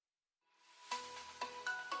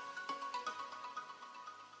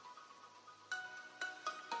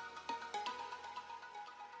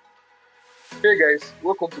Hey guys,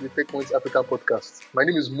 welcome to the TechPoint Africa podcast. My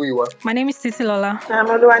name is Muiwa. My name is Titilola. I'm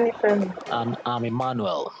Oluwanifemi. And I'm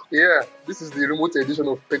Emmanuel. Yeah, this is the remote edition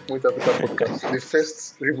of TechPoint Africa podcast, the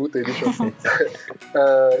first remote edition.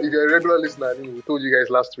 If you're a regular listener, we told you guys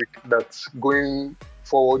last week that going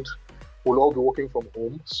forward, we'll all be working from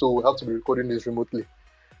home, so we'll have to be recording this remotely.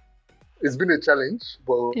 It's been a challenge,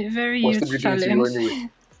 but A very we'll huge still be doing it to challenge. you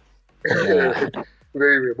Yeah. anyway.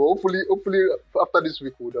 Very, but hopefully after this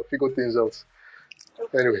week we'll have figured things out.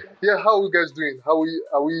 Anyway, yeah, how are you guys doing? Are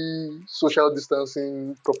we social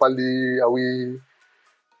distancing properly? Or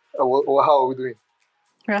how are we doing?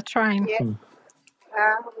 We are trying. Yeah.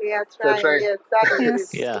 We are You're trying. trying. Yes, that is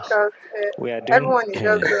Yes. it. Yeah. Because We are doing. everyone is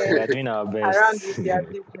just we are going doing our best. around with their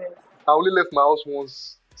business. I only left my house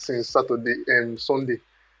once since Saturday and Sunday.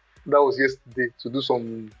 That was yesterday to do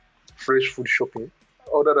some fresh food shopping.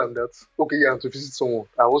 Other than that, okay, yeah, to visit someone.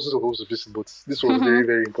 I wasn't supposed to visit, but this was very,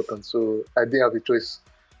 very important. So I didn't have a choice.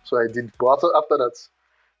 So I did. But after that,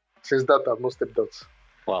 since that, I've not stepped out.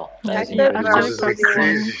 Wow, I that's said incredible. around It's with been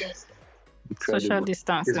crazy. Social Incredible. It's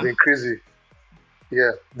distancing. been crazy.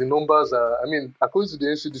 Yeah, the numbers are, according to the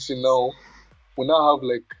NCDC now, we now have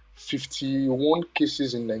like 51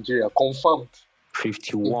 cases in Nigeria confirmed,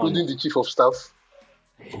 51. including the chief of staff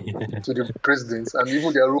to the president. And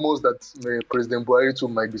even there are rumors that President Buhari too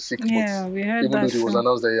might be sick, Yeah, but we heard even though that. it was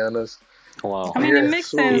announced that he announced. Wow. I mean, Yeah, it makes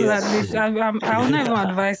so- sense Yes. that they should, I will not even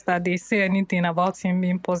advise that they say anything about him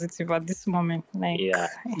being positive at this moment. Like, Yeah.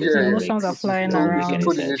 his Yeah, emotions are Makes flying no to around,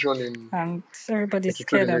 throw the sense. nation in. and everybody's To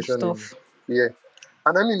throw the scared and nation stuff. in. Yeah.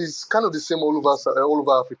 And it's kind of the same all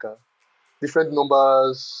over Africa. Different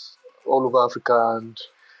numbers all over Africa, and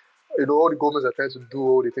all the governments are trying to do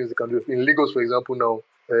all the things they can do. In Lagos, for example, now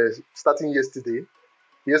starting yesterday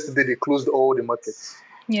they closed all the markets,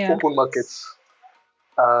 Yeah. open markets,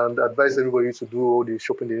 and advised everybody to do all the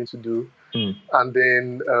shopping they need to do. Mm. And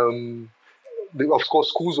then, of course,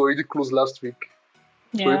 schools already closed last week,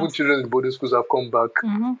 so Yeah. even children in boarding schools have come back.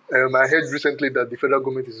 Mm-hmm. I heard recently that the federal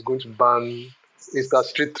government is going to ban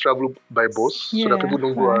inter-street travel by bus, so Yeah, that people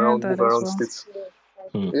don't go I heard around, that move as around well. states.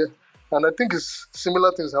 Mm. Yeah, and I think it's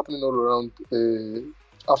similar things happening all around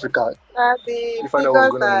Africa. The You find out what's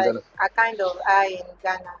figures going on in Ghana. are kind of high in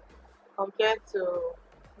Ghana compared to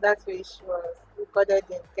that which was recorded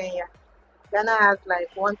in Kenya. Ghana has like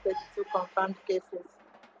 132 confirmed cases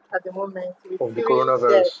at the moment with Of the 3 coronavirus.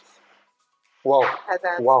 deaths. Wow, As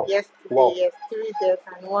at Wow. yesterday, Wow. yes, 3 deaths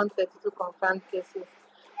and 132 confirmed cases.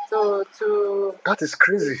 So to that is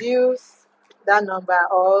crazy. reduce that number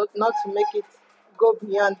or not to make it go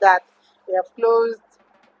beyond that, they have closed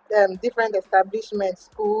different establishments,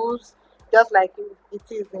 schools, just like it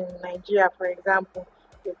is in Nigeria, for example.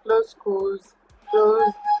 They closed schools,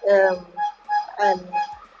 closed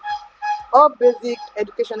all basic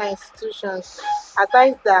educational institutions.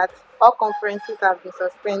 Aside that, all conferences have been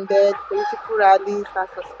suspended, political rallies are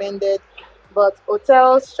suspended, but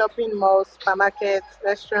hotels, shopping malls, supermarkets,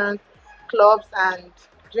 restaurants, clubs, and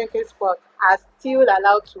drinking spots are still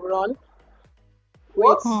allowed to run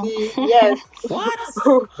with What?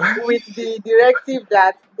 with the directive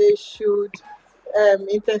that they should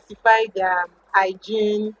intensify their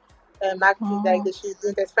hygiene like they should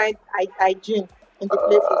intensify hygiene in the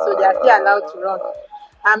places, so they are still allowed to run.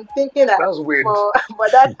 I'm thinking that That's weird. for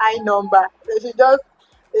that high number, they should have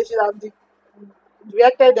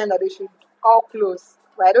directed them that they should all close.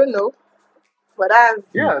 But I don't know. But that's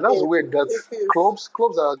Weird. That it is.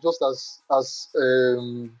 clubs are just as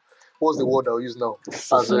what's the word I'll use now? As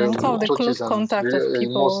Because of the churches close and contact of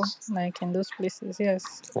people, mosques. like in those places,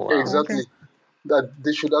 yes. Wow. Exactly. That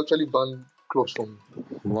they should actually ban clubs from.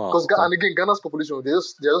 Wow. Because and again, Ghana's population they're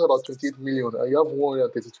just about 28 million, and you have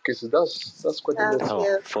 132 cases. That's quite a lot. Oh,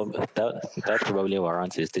 Yes. for that probably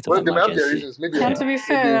warrants a state of Well, they might have their emergency. reasons. Maybe. And to be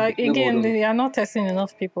fair, maybe we again, don't know. they are not testing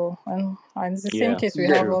enough people, and it's the same Yeah. case we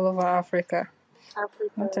Yeah. have all over Africa.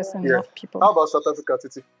 Africa. Not testing Yeah. enough people. How about South Africa,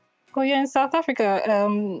 Titi? Oh yeah, in South Africa,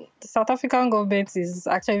 the South African government is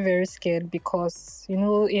actually very scared because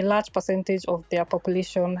a large percentage of their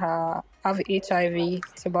population have HIV,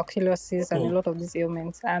 tuberculosis, and a lot of these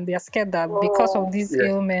ailments, and they are scared that because of these Yeah.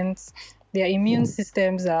 ailments, their immune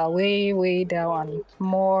systems are way, way down, and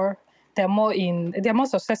they're more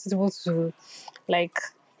susceptible to like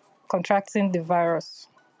contracting the virus.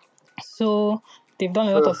 So they've done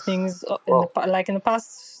a lot of things in the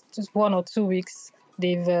past just 1 or 2 weeks.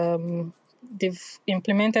 They've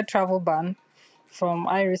implemented travel ban from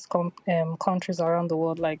high-risk countries around the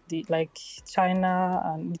world, like China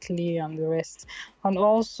and Italy and the rest. And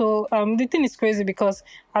also, the thing is crazy because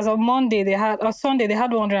as of Sunday they had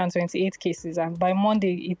 128 cases, and by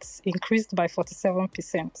Monday it's increased by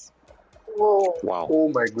 47%. Whoa. Wow. Oh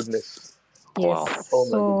my goodness. Wow. Yes. Oh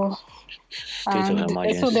my So goodness. and State of so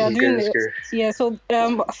emergency. they are It's doing getting it. scary. Yeah. So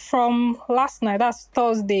from last night, that's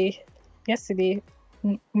Thursday, yesterday,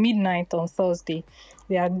 midnight on Thursday,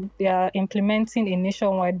 they are implementing a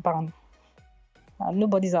nationwide ban.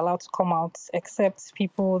 Nobody's allowed to come out except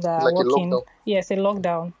people that It's are like a working. lockdown. Yes, a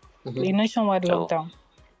lockdown, Mhm. a nationwide Oh. lockdown.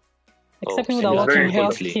 Oh, Except people that seems It's work like in very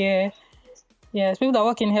important. completely. healthcare. Yes, people that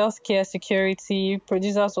work in healthcare, security,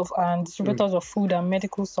 producers of and distributors of food and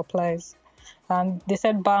medical supplies. And they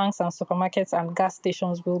said banks and supermarkets and gas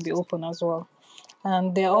stations will be open as well.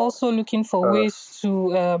 And they're also looking for ways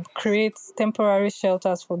to create temporary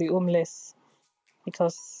shelters for the homeless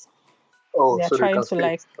because Oh, they are so they trying can to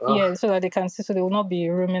stay. so that they can see, so they will not be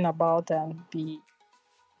roaming about and we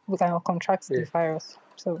can contract the Yeah. virus.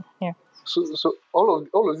 So yeah. So all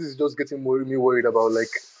of this is just getting me worried about like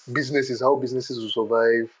businesses, how businesses will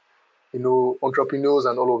survive, entrepreneurs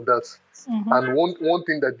and all of that. Mm-hmm. And one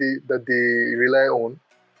thing that they rely on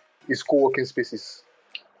is co-working spaces,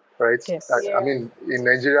 right? Yes. I mean, in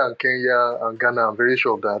Nigeria and Kenya and Ghana, I'm very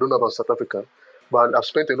sure of that. I don't know about South Africa, but I've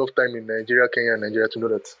spent enough time in Nigeria, Kenya, and Nigeria to know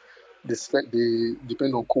that they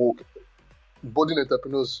depend on co-working. Budding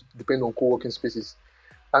entrepreneurs depend on co-working spaces.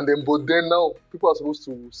 But then now people are supposed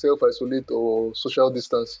to self-isolate or social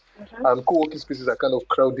distance, and co-working spaces are kind of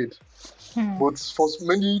crowded. But for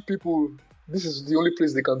many people, this is the only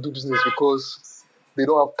place they can do business because they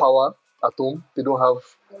don't have power at home. They don't have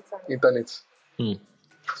internet. Hmm.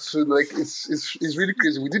 So like it's really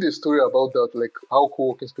crazy. We did a story about that, like how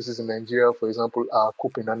co-working spaces in Nigeria, for example, are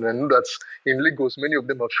coping, and I know that in Lagos many of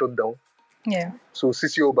them have shut down. Yeah. So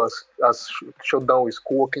CCO has shut down his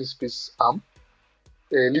co-working space arm.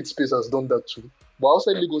 Lead Space has done that too. But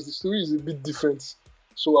outside Lagos, the story is a bit different.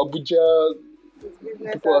 So Abuja,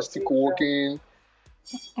 people are still co-working.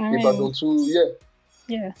 I mean, Ibadan too, yeah.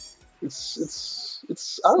 yeah.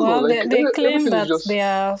 It's I don't know, Well, like they claim everything is that just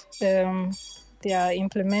they are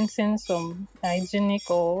implementing some hygienic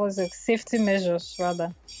or what's it, safety measures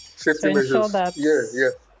rather safety to ensure measures. that Yeah.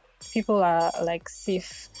 people are like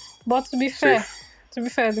safe. But to be fair,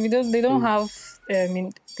 they don't have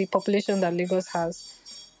the population that Lagos has.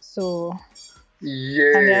 So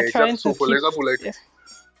and they Yeah, are trying exactly. to So for keep example, like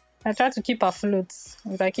I try to keep afloat.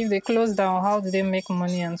 Like if they close down, how do they make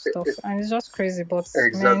money and stuff? And it's just crazy. But man, you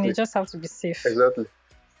exactly. just have to be safe. Exactly.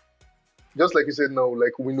 Just like you said now,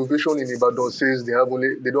 like Innovation in Ibadan says they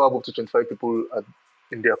don't have up to 25 people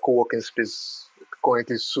in their co-working space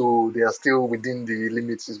currently, so they are still within the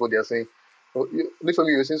limits, is what they are saying. Look for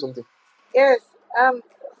me, you're saying something. Yes, I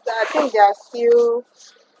think they are still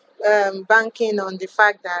banking on the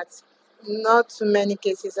fact that not too many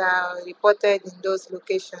cases are reported in those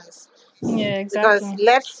locations. Yeah, Because exactly.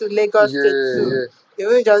 left to Lagos State too, Yeah. they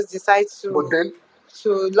will just decide But then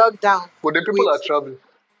to lock down. people are with traveling.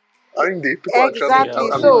 Aren't they? People are traveling. Exactly.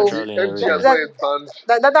 Yeah, I people mean, are So the traveling MT every has day. not yet banned.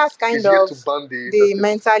 that's Is kind yet of to ban the the interstate.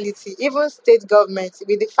 mentality. Even state government,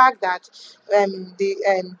 with the fact that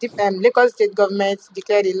Lagos state government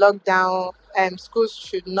declared a lockdown, schools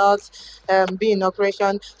should not be in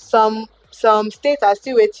operation. Some states are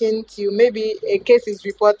still waiting till maybe a case is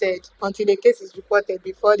reported,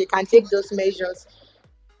 before they can take those measures.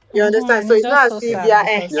 You understand? And So it's it's just not so as if they sad are.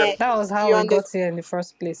 Yeah, because that was how You we got understand? here in the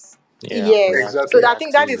first place. Yeah, we Yes. have to So be I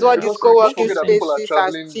think that is active what these because don't co-working forget that consistent. people are spaces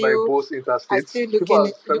traveling by bus are interstate. still People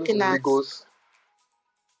are traveling looking from at. Lagos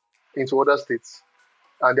into other states,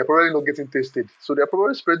 and they're probably not getting tested, so they're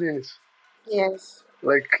probably spreading it. Yes.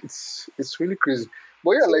 Like it's really crazy.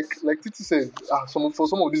 But yeah, like Titi said, for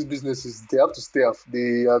some of these businesses, they have to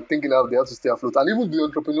they are thinking how they have to stay afloat, and even the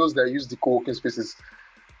entrepreneurs that use the co-working spaces,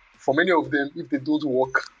 for many of them, if they don't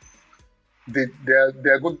work, they are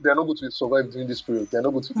not going to survive during this period. They are not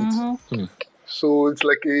going to eat. Mm-hmm. So it's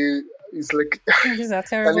like, These are and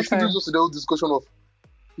terrible it still brings us times. to the whole discussion of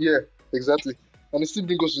exactly, and it still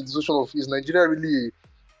brings us to the discussion of, is Nigeria really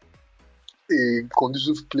a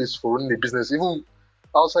conducive place for running a business, even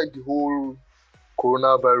outside the whole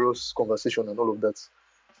coronavirus conversation and all of that.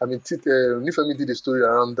 I mean, Nifemi did a story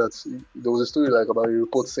around that. There was a story like about a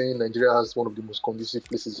report saying Nigeria has one of the most conducive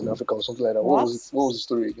places in Africa or something like that. What What? was it? What was the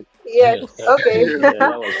story again? Yes. Yeah, Okay.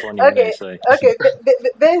 that was funny when I Okay. saw it. Okay.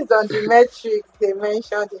 Based on the metrics they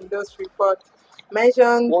mentioned in those reports,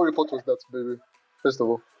 mentioned What report was that, baby? First of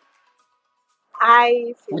all,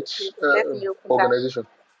 which let me open that. organization?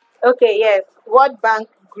 Okay. Yes. World Bank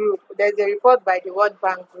Group. There's a report by the World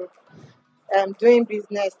Bank Group. Doing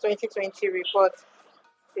Business 2020 report.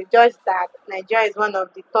 They judge that Nigeria is one of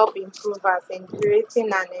the top improvers in creating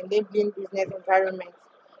and enabling business environments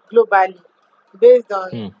globally, based on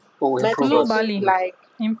Hmm. Oh, metrics improvers. Globally. like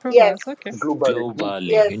Improve Yes, us. Okay. Globally. Globally,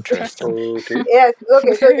 yes, interesting. Okay. yes.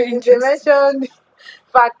 Okay, so Very they interesting. mentioned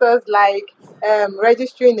factors like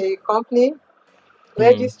registering a company, Mm.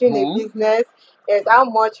 registering a Hmm. business, is how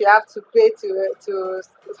much you have to pay to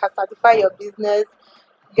certify your business,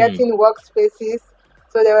 Mm. getting workspaces.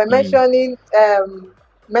 So they were Mm. mentioning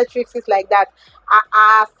metrics like that.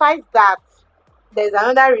 Aside that, there's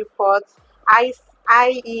another report,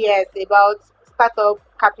 IES, about startup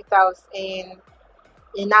capitals in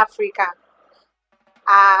Africa.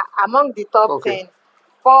 Among the top Okay. 10,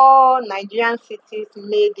 four Nigerian cities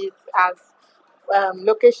made it as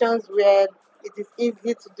locations where it is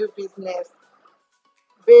easy to do business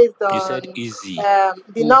based You said on easy.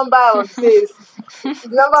 the number of days,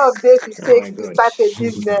 it Oh takes my to god. start a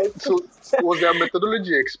business. So was their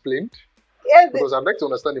methodology explained? Yes, Because I'd like to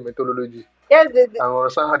understand the methodology yes, and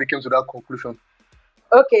understand how they came to that conclusion.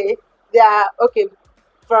 okay. They are okay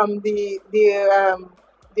from the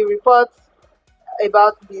reports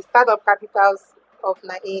about the startup capitals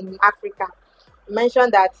in Africa.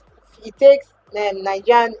 Mentioned that it takes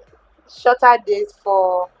Nigerian shorter days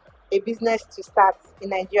for a business to start in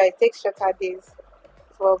Nigeria. It takes shorter days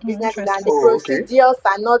for business, and the Interesting. Oh, okay. procedures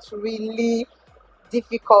are not really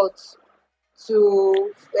difficult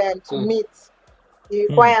to Hmm. meet. The Mm.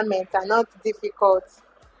 requirements are not difficult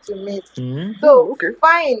to meet. Mm. So Oh, okay.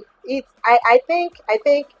 fine. I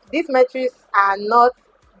think these metrics are not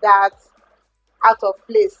that out of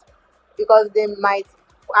place because they might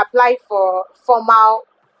apply for formal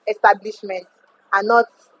establishments and not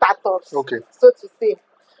startups, Okay. so to say.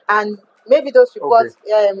 And maybe those Okay. reports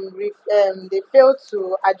they fail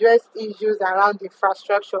to address issues around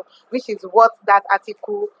infrastructure, which is what that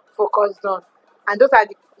article focused on. And those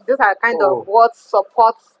are kind of Oh. what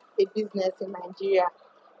supports a business in Nigeria.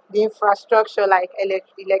 The infrastructure like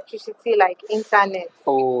electricity, like internet.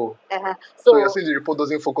 Oh. Uh-huh. So you're So saying the report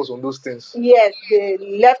doesn't focus on those things? yes, they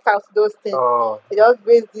left out those things. Uh, They just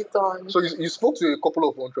based it on, so you spoke to a couple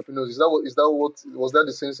of entrepreneurs. Is that what was that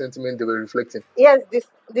the same sentiment they were reflecting? yes, the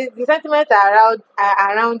sentiment are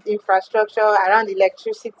around infrastructure, around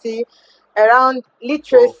electricity, around Oh.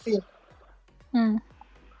 literacy. Hmm.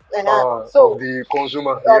 Of So the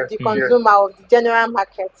consumer. of Yeah. the Mm. Yeah. consumer, of the general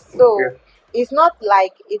market. Yeah. So it's not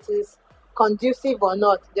like it is conducive or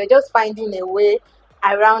not. They're just finding a way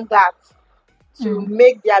around that to Hmm.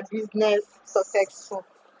 make their business successful.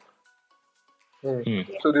 Hmm. Mm.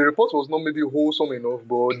 Yeah. So the report was not maybe wholesome enough,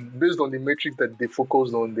 but based on the metric that they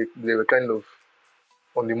focused on, they were kind of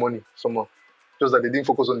on the money somehow. Just that they didn't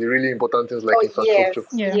focus on the really important things like Oh yes, infrastructure.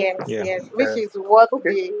 Yeah. yes, Yeah. yes. Which Yeah. is what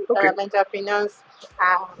Okay. the Okay. entrepreneurs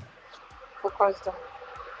are focused on.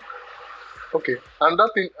 Okay. And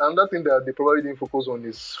that thing that they probably didn't focus on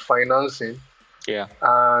is financing Yeah.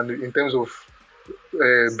 and in terms of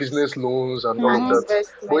business loans and all of And Mm-hmm. that.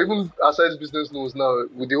 But investment. even aside business loans now,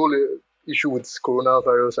 with the whole issue with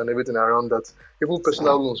coronavirus and everything around that, even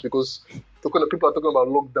personal loans, because people are talking about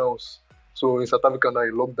lockdowns. So in South Africa now,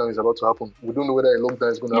 a lockdown is about to happen. We don't know whether a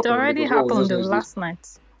lockdown is going to It happen in already Lagos. What we happened just the know is this. last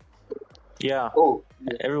night. Yeah. Oh,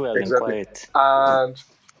 yeah, Everywhere has been exactly. quiet. And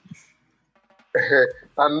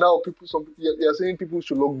and now they are saying people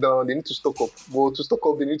should lock down. They need to stock up. But to stock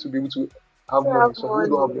up, they need to be able to have To money. have Some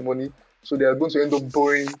people don't have the money. money, so they are going to end up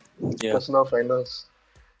borrowing Yeah. personal finance.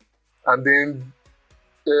 And then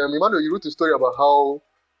Emmanuel, you wrote a story about how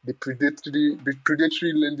the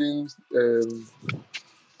predatory lending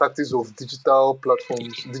tactics of digital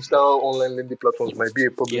online lending platforms might be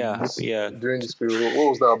a problem Yeah. Yeah. during this period. What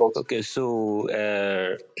was that about? Okay. So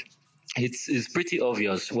it's pretty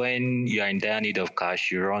obvious when you are in dire need of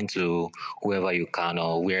cash, you run to whoever you can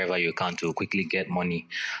or wherever you can to quickly get money.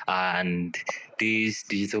 And these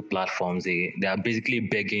digital platforms, they are basically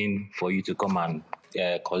begging for you to come and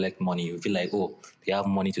collect money. You feel like, oh, they have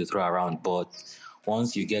money to throw around. But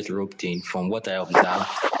once you get roped in, from what I observed,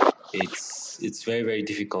 it's very, very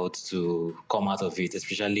difficult to come out of it,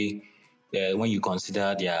 especially when you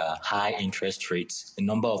consider their high interest rates. The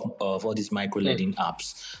number of all these micro lending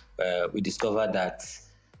apps, we discovered that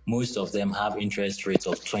most of them have interest rates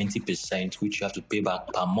of 20%, which you have to pay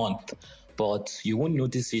back per month. But you won't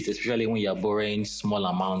notice it, especially when you're borrowing small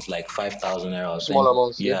amounts like 5,000 naira or Small 10,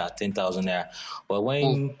 amounts, yeah. yeah, 10,000 naira. But Hmm.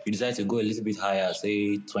 when you decide to go a little bit higher,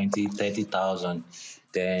 say 20, 30,000,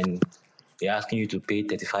 then they're asking you to pay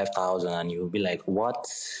 35,000 and you'll be like, what?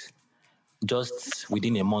 Just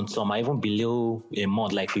within a month, some are even below a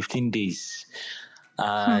month, like 15 days.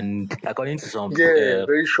 And according to some Yeah,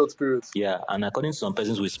 very short periods. yeah, and according to some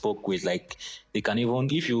persons we spoke with, like they can even,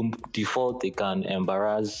 if you default, they can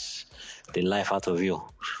embarrass the life out of you.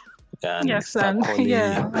 and Yes, start and calling.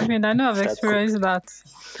 yeah, I mean, I know I've Start. experienced that.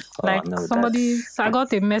 Oh Like no, somebody, that's I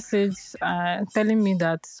got a message telling me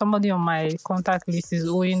that somebody on my contact list is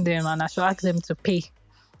owing them, and I should ask them to pay.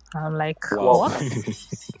 I'm like, wow. Wow. what?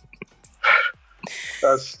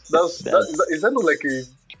 Is that not like a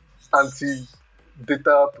anti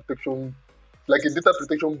data protection, like a data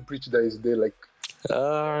protection breach that is there? Like,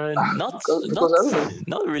 Not because I don't know.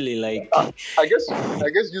 not really like. I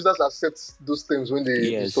guess users accept those terms when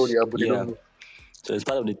they install Yes, the app, but they yeah. don't know. So it's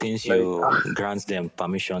part of the things Like, you grant them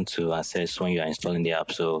permission to access when you are installing the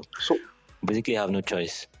app. So so basically, you have no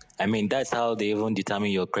choice. I mean, that's how they even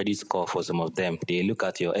determine your credit score for some of them. They look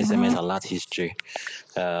at your SMS alert history,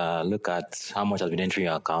 look at how much has been entering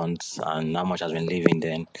your account and how much has been leaving.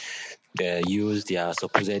 Then they use their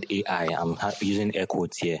supposed AI. I'm using air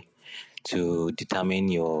quotes here to determine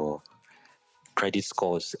your credit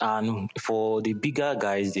scores. And for the bigger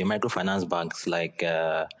guys, the microfinance banks like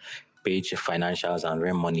Page Financials and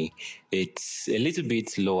Rem Money, it's a little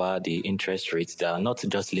bit lower, the interest rates. They are not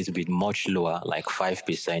just a little bit, much lower, like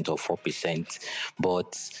 5% or 4%.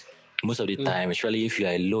 But most of the time, especially if you're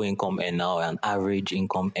a low income earner or an average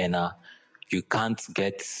income earner, you can't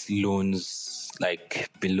get loans like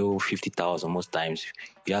below 50,000 most times.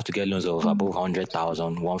 You have to get loans of above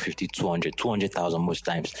 100,000, 150, 200, 200,000 most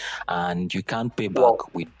times. And you can't pay back wow.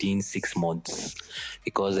 within 6 months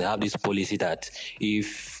because they have this policy that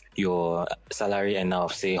if your salary earner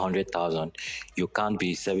of say 100,000, you can't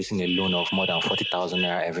be servicing a loan of more than 40,000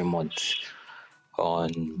 naira every month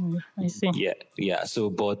on I see. yeah. So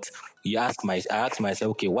but I asked myself,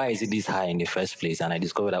 okay, why is it this high in the first place? And I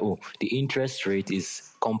discovered that the interest rate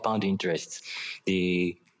is compound interest.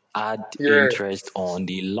 They add Yeah. interest on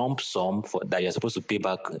the lump sum that you're supposed to pay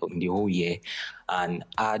back in the whole year and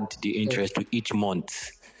add the interest to each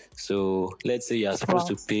month. So let's say you're supposed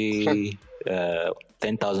to pay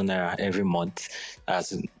 10,000 naira every month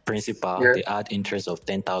as principal. Yeah. They add interest of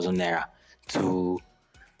 10,000 naira to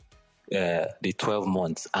the 12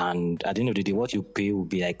 months, and at the end of the day, what you pay will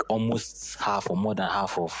be like almost half or more than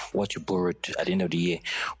half of what you borrowed at the end of the year.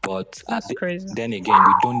 But That's crazy. then again,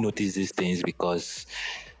 we don't notice these things because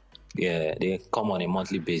they come on a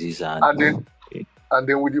monthly basis, And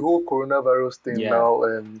then with the whole coronavirus thing Yeah. now,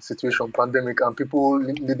 situation, pandemic, and people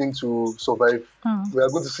needing to survive, we are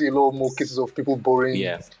going to see a lot more cases of people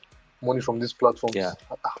borrowing money from these platforms. Yeah.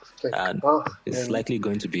 Like, and it's man. likely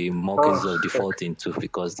going to be more cases of defaulting too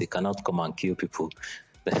because they cannot come and kill people.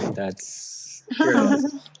 That's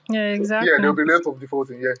Yeah, exactly. Yeah, there'll be a lot of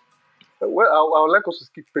defaulting. Yeah. Well, I would like us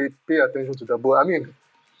to pay attention to that. But I mean,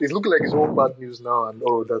 it's looking like it's all bad news now and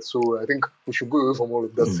all of that. So I think we should go away from all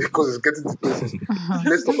of that because it's getting depressing.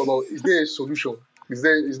 Let's talk about, is there a solution? Is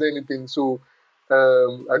there anything? So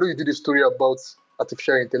I know you did a story about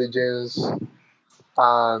artificial intelligence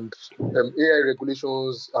and AI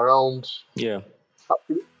regulations around. Yeah.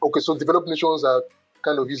 Okay, so developed nations are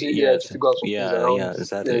kind of using AI to figure out some things around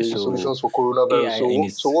exactly. solutions for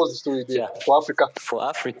coronavirus. So what's the story there for Africa? For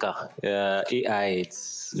Africa, AI,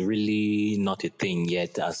 it's really not a thing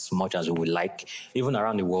yet as much as we would like. Even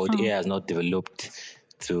around the world, AI has not developed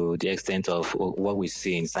to the extent of what we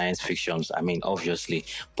see in science fictions. I mean, obviously,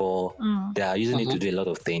 but they are using it to do a lot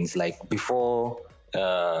of things. Like before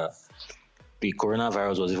the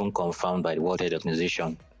coronavirus was even confirmed by the World Health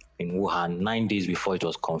Organization in Wuhan, 9 days before it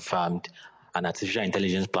was confirmed, an artificial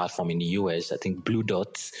intelligence platform in the US, I think Blue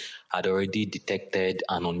Dots, had already detected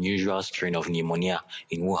an unusual strain of pneumonia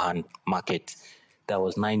in Wuhan market. That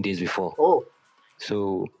was 9 days before. Oh.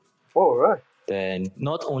 So, right. Then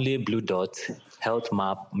not only Blue Dot, Health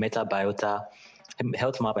Map, MetaBiota.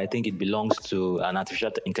 Health Map, I think it belongs to an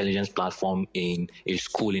artificial intelligence platform in a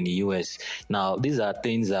school in the US. Now, these are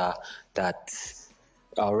things that are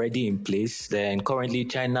already in place. Then currently,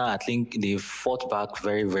 China, I think they've fought back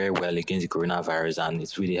very, very well against the coronavirus, and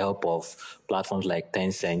it's with the help of platforms like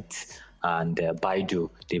Tencent and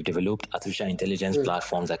Baidu. They've developed artificial intelligence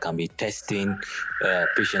platforms that can be testing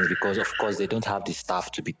patients because, of course, they don't have the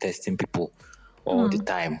staff to be testing people all the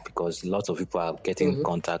time because lots of people are getting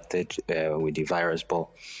contacted with the virus. But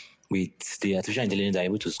with the artificial intelligence, they're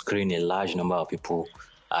able to screen a large number of people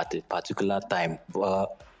at a particular time.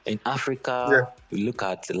 In Africa, we look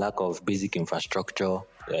at the lack of basic infrastructure,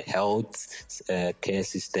 health care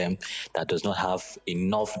system that does not have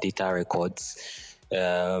enough data records.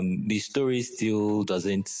 The story still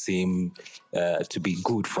doesn't seem to be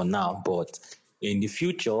good for now, but in the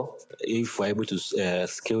future, if we're able to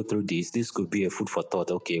scale through this could be a food for thought.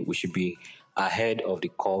 Okay, we should be ahead of the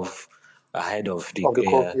curve, ahead of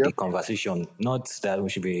the conversation. Not that we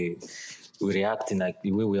should be we react in like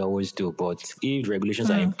the way we always do. But if regulations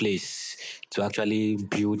are in place to actually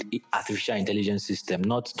build artificial intelligence system,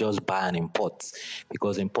 not just buy and import,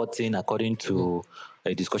 because importing, according to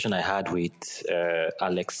a discussion I had with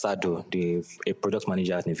Alex Sado, a product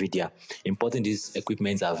manager at NVIDIA, importing these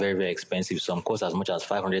equipments are very, very expensive. Some cost as much as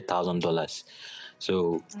 $500,000.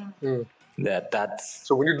 So that's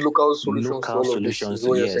So we need local solutions for all of this. Is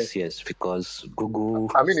what you're saying. yes, because Google.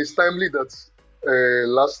 I mean, it's timely that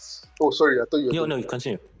last. Oh, sorry, I thought you. No, you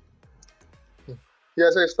continue. Yeah,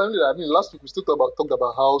 so it's timely. I mean, last week we still talked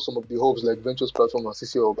about how some of the hubs like Ventures Platform and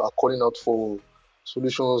CCO are calling out for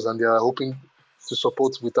solutions, and they are hoping to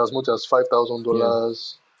support with as much as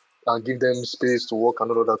 $5,000 and give them space to work and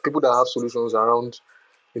all of that. People that have solutions around,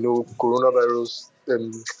 coronavirus,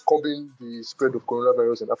 curbing the spread of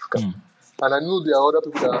coronavirus in Africa. And I know there are other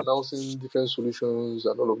people that are announcing different solutions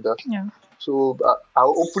and all of that. Yeah. So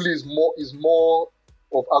hopefully it's more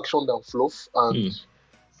of action than fluff, and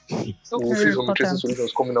we'll see some interesting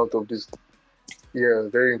solutions coming out of this. Yeah,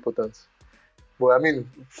 very important. But I mean,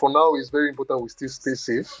 for now, it's very important we still stay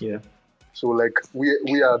safe. Yeah. So like we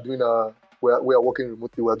are doing we are working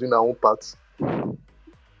remotely. We are doing our own part.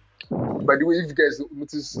 By the way, if you guys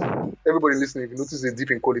notice, everybody listening, if you notice the dip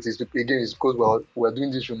in quality, again, it's because we are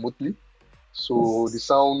doing this remotely. So the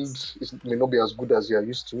sound may not be as good as you are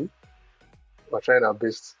used to. We're trying our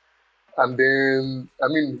best. And then, I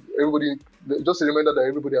mean, everybody, just a reminder that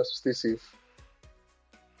everybody has to stay safe.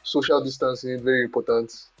 Social distancing, very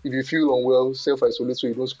important. If you feel unwell, self-isolate so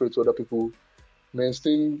you don't spread to other people.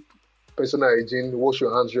 Maintain personal hygiene, wash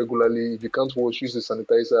your hands regularly. If you can't wash, use the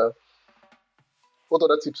sanitizer. What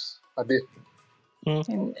other tips are there? When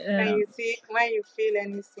you feel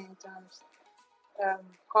any symptoms,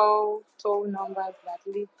 call toll numbers that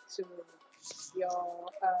lead to your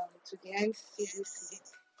to the NCDC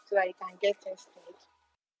so that you can get tested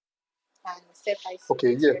and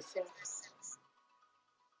self-isolate yourself.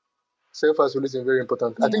 Self-isolation is very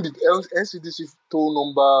important. I think the NCDC toll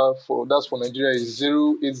number for Nigeria is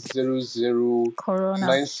 0800 Corona.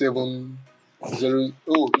 97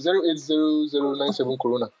 080097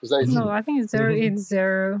 Corona. Is that it? No, I think it's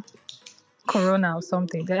 080 Corona or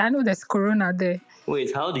something. I know there's Corona there.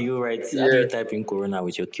 Wait, how do you write? How do you type in Corona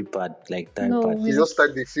with your keypad? Like type No, pad? You just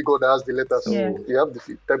type the figure that has the letters. Yeah. You have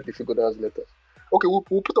type the figure that has the letters. Okay, we'll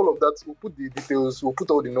put all of that. We'll put the details. We'll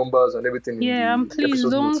put all the numbers and everything. Yeah, in and the please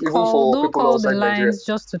episode notes, don't even for call people the outside lines Nigeria.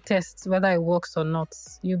 just to test whether it works or not.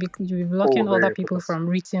 You'll be blocking very other people important. from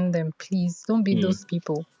reaching them. Please don't be those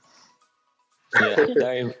people. Yeah,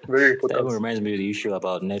 that Very even important. reminds me of the issue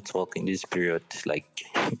about network in this period. Like,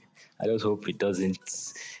 I just hope it doesn't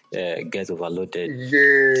get overloaded.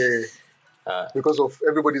 Yeah. Because of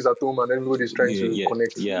everybody's at home and everybody's trying to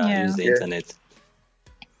connect. Yeah, use the internet.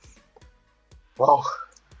 Wow.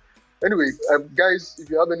 Anyway, guys, if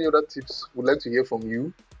you have any other tips, we'd like to hear from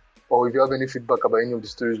you. Or if you have any feedback about any of the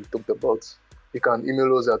stories we talked about, you can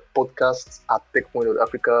email us at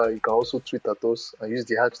podcasts@techpoint.africa. You can also tweet at us and use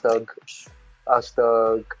the hashtag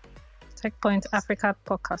TechPoint Africa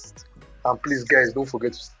Podcast. And please, guys, don't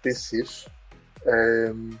forget to stay safe.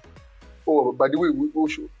 By the way, we've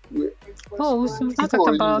not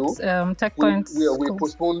talked about TechPoint. We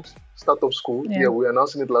postponed Startup School. Yeah. Yeah, we were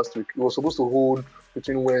announcing it last week. It was supposed to hold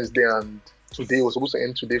between Wednesday and today. It was supposed to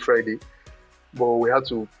end today, Friday, but we had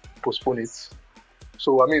to postpone it.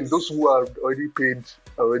 So, I mean, those who are already paid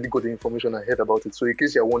already got the information ahead about it. So, in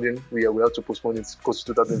case you're wondering, we had to postpone it because it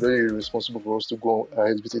would have been very irresponsible for us to go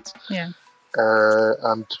ahead with it. Yeah.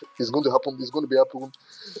 And it's going to happen. It's going to be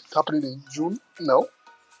happening in June now,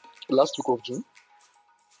 last week of June.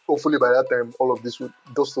 Hopefully, by that time, all of this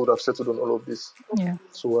dust would have settled on all of this. Yeah.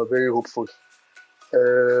 So we're very hopeful.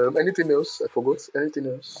 Anything else? I forgot. Anything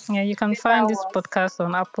else? Yeah, you can find this podcast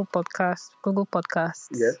on Apple Podcasts, Google Podcasts,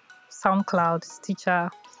 SoundCloud, Stitcher,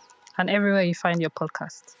 and everywhere you find your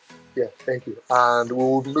podcast. Yeah, thank you. And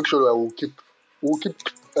we'll make sure that we'll keep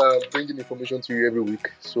bringing information to you every week.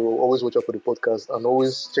 So always watch out for the podcast and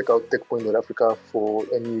always check out TechPoint.Africa for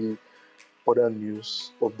any other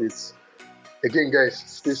news updates. Again, guys,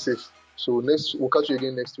 stay safe. So we'll catch you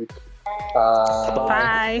again next week.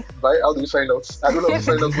 Bye. Bye. How do we sign out? I don't know how to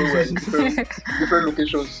sign out when we're in different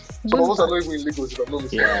locations. Some of us are not even in Lagos, if I'm not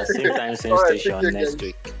mistaken. Yeah, same time, same All right, station take care, next guys.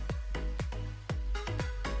 week.